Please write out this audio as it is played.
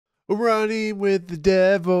Running with the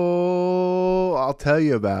devil. I'll tell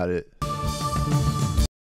you about it.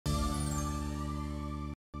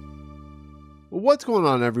 What's going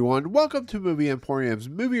on, everyone? Welcome to Movie Emporium's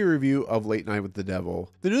movie review of Late Night with the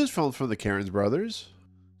Devil, the newest film from the Cairnes brothers.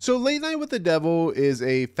 So Late Night with the Devil is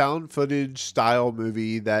a found footage style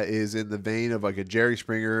movie that is in the vein of like a Jerry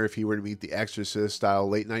Springer if he were to meet the Exorcist style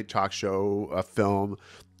late night talk show film,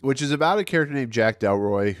 which is about a character named Jack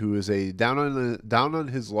Delroy, who is a down on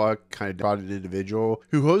his luck kind of downtrodden individual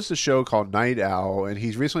who hosts a show called Night Owl, and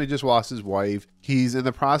he's recently just lost his wife. He's in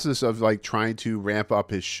the process of like trying to ramp up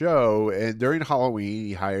his show, and during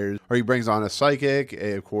Halloween he brings on a psychic,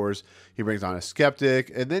 and of course he brings on a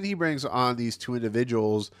skeptic, and then he brings on these two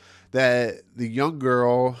individuals that the young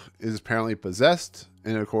girl is apparently possessed,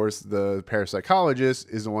 and of course the parapsychologist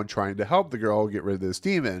is the one trying to help the girl get rid of this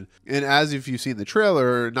demon. And as if you've seen the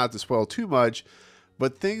trailer, not to spoil too much,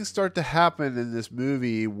 but things start to happen in this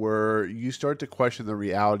movie where you start to question the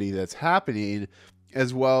reality that's happening,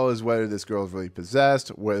 as well as whether this girl is really possessed,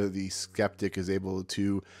 whether the skeptic is able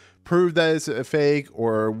to prove that it's a fake,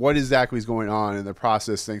 or what exactly is going on. In the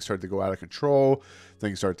process, things start to go out of control,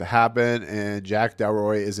 things start to happen, and Jack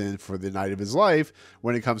Delroy is in for the night of his life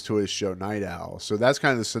when it comes to his show Night Owl. So that's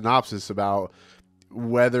kind of the synopsis about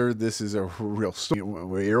whether this is a real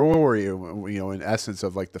story or, in essence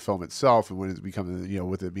of like the film itself, and when it's becoming,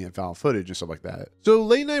 with it being found footage and stuff like that. So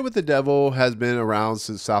Late Night with the Devil has been around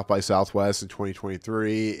since South by Southwest in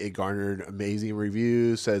 2023. It garnered amazing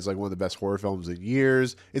reviews, says like one of the best horror films in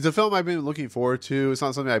years. It's a film I've been looking forward to. It's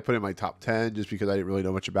not something I put in my top 10 just because I didn't really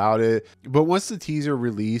know much about it. But once the teaser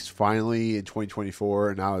released finally in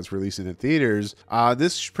 2024, and now it's releasing in theaters,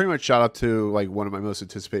 this pretty much shot up to like one of my most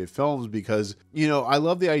anticipated films because, I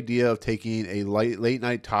love the idea of taking a late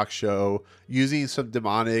night talk show, using some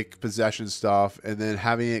demonic possession stuff, and then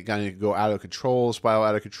having it kind of go out of control, spiral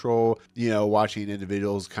out of control, watching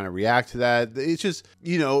individuals kind of react to that. It's just,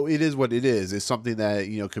 it is what it is. It's something that,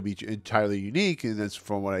 could be entirely unique. And that's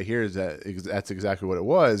from what I hear is that's exactly what it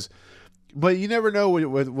was. But you never know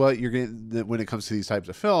what you're getting when it comes to these types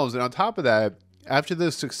of films. And on top of that, after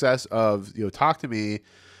the success of, Talk to Me,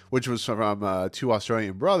 which was from two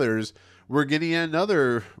Australian brothers, we're getting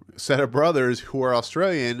another set of brothers who are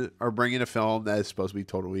Australian are bringing a film that is supposed to be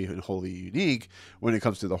totally and wholly unique when it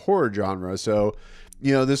comes to the horror genre. So,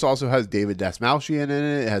 this also has David Dastmalchian in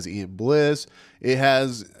it. It has Ian Bliss. It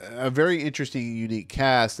has a very interesting, unique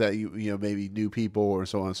cast that maybe new people or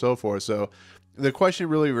so on and so forth. So the question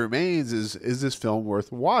really remains is this film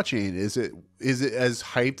worth watching? Is it as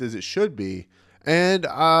hyped as it should be? And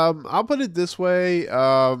I'll put it this way.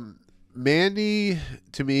 Mandy,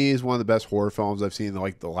 to me, is one of the best horror films I've seen in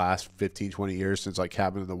like the last 15, 20 years since like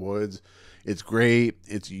Cabin in the Woods. It's great.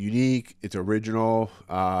 It's unique. It's original.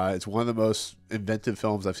 It's one of the most inventive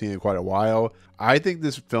films I've seen in quite a while. I think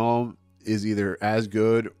this film is either as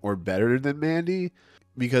good or better than Mandy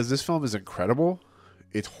because this film is incredible.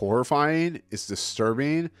 It's horrifying. It's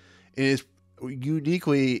disturbing. And it's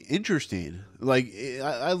uniquely interesting. Like,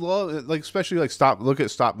 I love, like, especially like look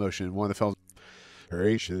at Stop Motion, one of the films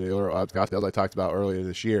I talked about earlier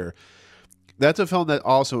this year. That's a film that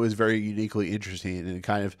also is very uniquely interesting, and it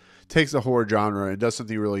kind of takes the horror genre and does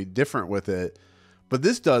something really different with it. But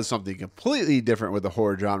this does something completely different with the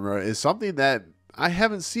horror genre. Is something that I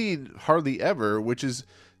haven't seen hardly ever, which is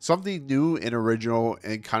something new and original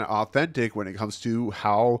and kind of authentic when it comes to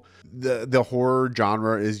how the horror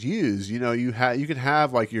genre is used. You can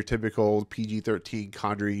have like your typical PG-13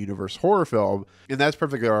 Conjuring universe horror film, and that's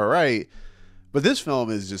perfectly all right. But this film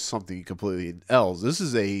is just something completely else. This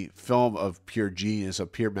is a film of pure genius, a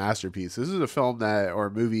pure masterpiece. This is a film or a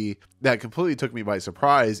movie that completely took me by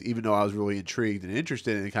surprise, even though I was really intrigued and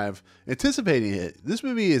interested in kind of anticipating it. This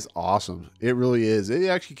movie is awesome. It really is. It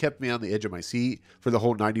actually kept me on the edge of my seat for the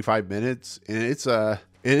whole 95 minutes. And it's a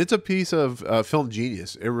piece of film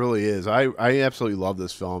genius. It really is. I absolutely love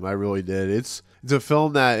this film. I really did. It's a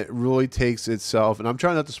film that really takes itself, and I'm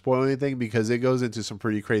trying not to spoil anything because it goes into some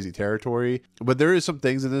pretty crazy territory, but there is some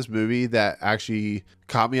things in this movie that actually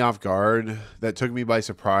caught me off guard, that took me by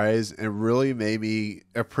surprise, and really made me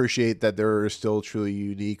appreciate that there are still truly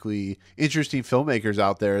uniquely interesting filmmakers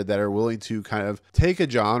out there that are willing to kind of take a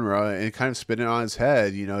genre and kind of spin it on its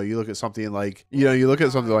head. You look at something like,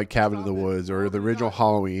 Cabin in the Woods or the original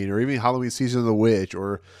Halloween, or even Halloween Season of the Witch,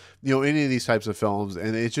 or, any of these types of films.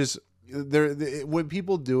 And it's just, when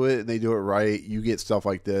people do it and they do it right, you get stuff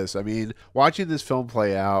like this. I mean, watching this film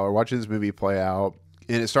play out, or watching this movie play out,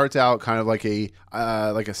 and it starts out kind of like a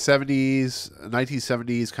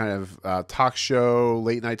 1970s kind of talk show,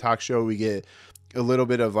 late night talk show. We get a little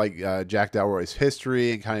bit of like Jack Delroy's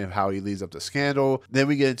history and kind of how he leads up to Scandal. Then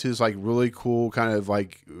we get into this like really cool kind of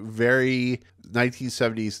like very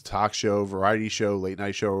 1970s talk show, variety show, late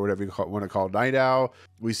night show, or whatever you want to call Night Owl.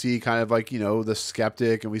 We see kind of like, you know, the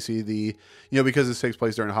skeptic, and we see the, you know, because this takes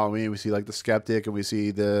place during Halloween, we see like the skeptic, and we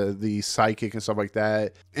see the psychic and stuff like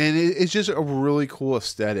that. And it's just a really cool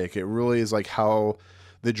aesthetic. It really is like how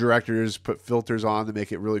the directors put filters on to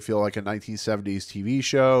make it really feel like a 1970s TV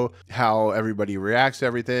show, how everybody reacts to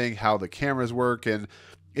everything, how the cameras work. And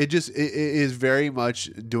it is very much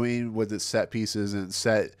doing with its set pieces and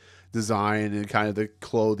set design and kind of the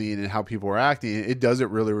clothing and how people are acting. It does it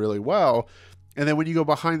really, really well. And then when you go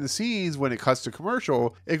behind the scenes, when it cuts to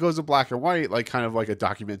commercial, it goes to black and white, like kind of like a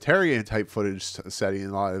documentarian type footage setting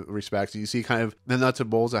in a lot of respects. And you see kind of the nuts and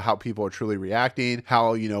bolts of how people are truly reacting,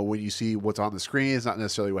 how, you know, when you see what's on the screen, it's not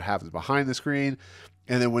necessarily what happens behind the screen.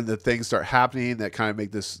 And then when the things start happening that kind of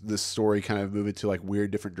make this story kind of move into like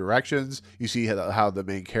weird different directions, you see how the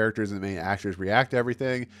main characters and the main actors react to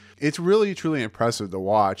everything. It's really, truly impressive to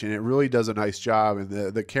watch, and it really does a nice job. And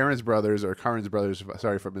the Cairnes brothers,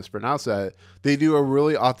 sorry if I mispronounced that, they do a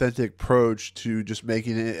really authentic approach to just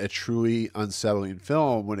making it a truly unsettling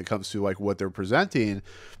film when it comes to like what they're presenting.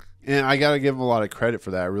 And I got to give them a lot of credit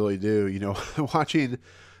for that. I really do. You know, watching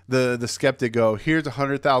the skeptic go, here's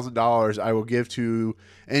 $100,000 I will give to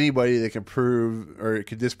anybody that can prove or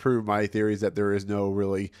can disprove my theories that there is no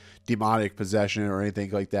really demonic possession or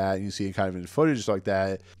anything like that. And you see it kind of in footage like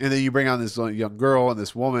that. And then you bring on this young girl and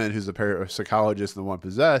this woman who's the parapsychologist and the one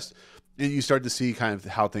possessed. And you start to see kind of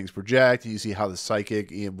how things project. And you see how the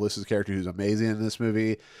psychic, Ian Bliss's character, who's amazing in this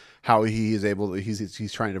movie, how he is able to,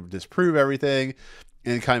 he's trying to disprove everything,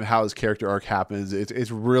 and kind of how his character arc happens.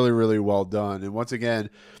 It's really, really well done. And once again,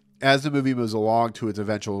 as the movie moves along to its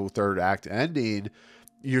eventual third act ending,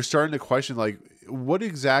 you're starting to question, like, what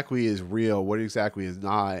exactly is real? What exactly is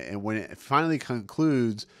not? And when it finally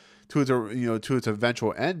concludes to its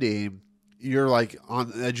eventual ending, you're like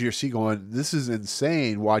on the edge of your seat going, this is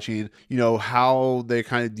insane, watching, you know, how they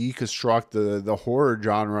kind of deconstruct the horror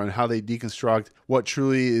genre and how they deconstruct what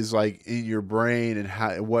truly is like in your brain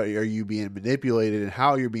and what are you being manipulated and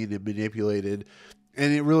how you're being manipulated.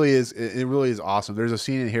 And it really is awesome. There's a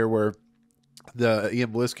scene in here where the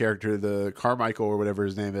Ian Bliss character, the Carmichael or whatever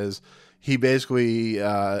his name is, he basically,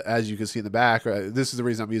 as you can see in the back, this is the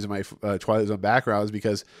reason I'm using my Twilight Zone background, is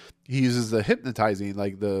because he uses the hypnotizing,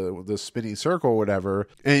 like the spinning circle or whatever,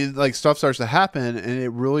 and like stuff starts to happen, and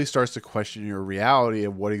it really starts to question your reality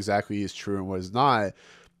of what exactly is true and what is not.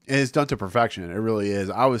 And it's done to perfection. It really is.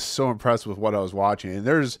 I was so impressed with what I was watching. And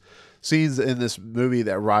there's scenes in this movie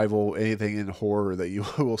that rival anything in horror that you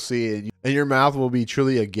will see, and your mouth will be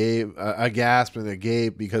truly a gasp and a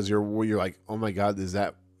gape, because you're like, oh my God,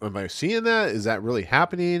 am I seeing that? Is that really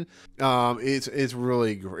happening? It's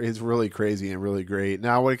really crazy and really great.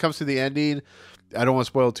 Now, when it comes to the ending, I don't want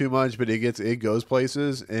to spoil too much, but it goes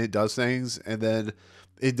places and it does things, and then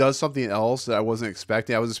it does something else that I wasn't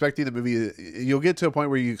expecting. I was expecting the movie, you'll get to a point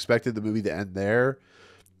where you expected the movie to end there,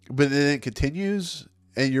 but then it continues,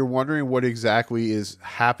 and you're wondering what exactly is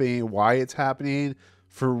happening, why it's happening,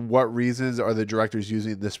 for what reasons are the directors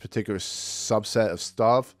using this particular subset of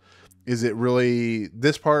stuff. Is it really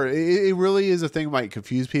this part? It really is a thing that might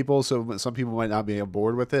confuse people, so some people might not be on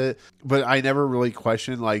board with it. But I never really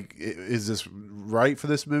questioned, like, is this right for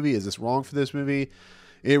this movie? Is this wrong for this movie?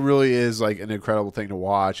 It really is like an incredible thing to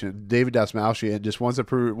watch. And David Dastmalchian just once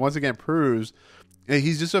again proves, and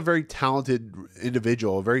he's just a very talented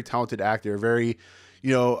individual, a very talented actor, a very,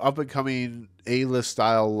 you know, up and coming A-list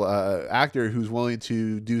style actor who's willing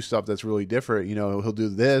to do stuff that's really different. You know, he'll do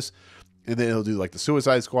this, and then he'll do like the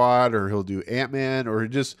Suicide Squad, or he'll do Ant-Man, or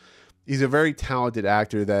he's a very talented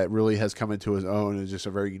actor that really has come into his own and is just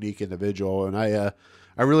a very unique individual. And I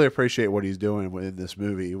really appreciate what he's doing in this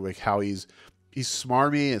movie, like how he's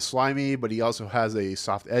smarmy and slimy, but he also has a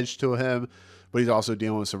soft edge to him, but he's also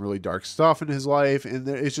dealing with some really dark stuff in his life. And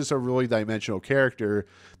it's just a really dimensional character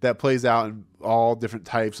that plays out in all different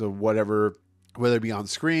types of whatever, whether it be on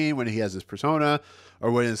screen when he has his persona, or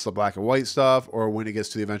when it's the black and white stuff, or when it gets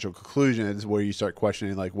to the eventual conclusions where you start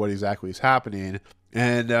questioning like what exactly is happening.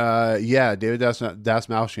 And David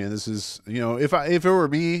Dastmalchian, this is, you know, if it were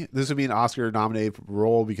me, this would be an Oscar nominated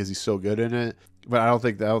role because he's so good in it. But I don't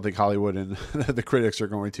think Hollywood and the critics are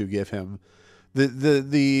going to give him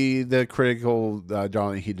the critical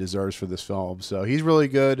darling he deserves for this film. So he's really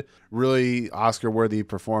good, really Oscar worthy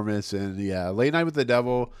performance. And yeah, Late Night with the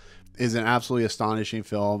Devil is an absolutely astonishing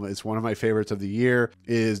film. It's one of my favorites of the year.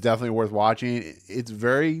 It is definitely worth watching. It's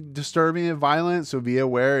very disturbing and violent, so be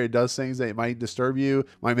aware. It does things that might disturb you,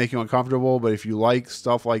 might make you uncomfortable, but if you like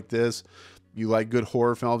stuff like this, you like good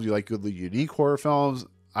horror films, you like good unique horror films,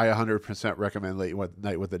 I 100% recommend Late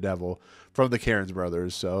Night with the Devil from the Cairnes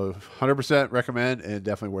brothers. So 100% recommend and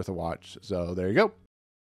definitely worth a watch. So there you go.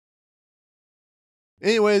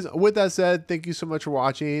 Anyways, with that said, thank you so much for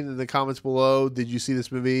watching. In the comments below, did you see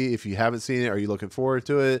this movie? If you haven't seen it, are you looking forward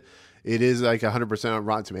to it? It is like 100% on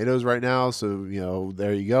Rotten Tomatoes right now, so, you know,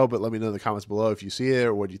 there you go. But let me know in the comments below if you see it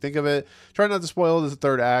or what you think of it. Try not to spoil the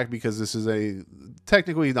third act because this is a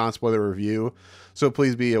technically non-spoiler review, so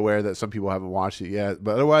please be aware that some people haven't watched it yet.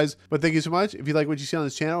 But otherwise, thank you so much. If you like what you see on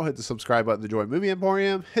this channel, hit the subscribe button to join Movie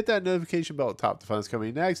Emporium. Hit that notification bell at the top to find what's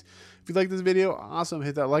coming next. If you like this video, awesome.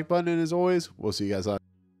 Hit that like button, and as always, we'll see you guys later.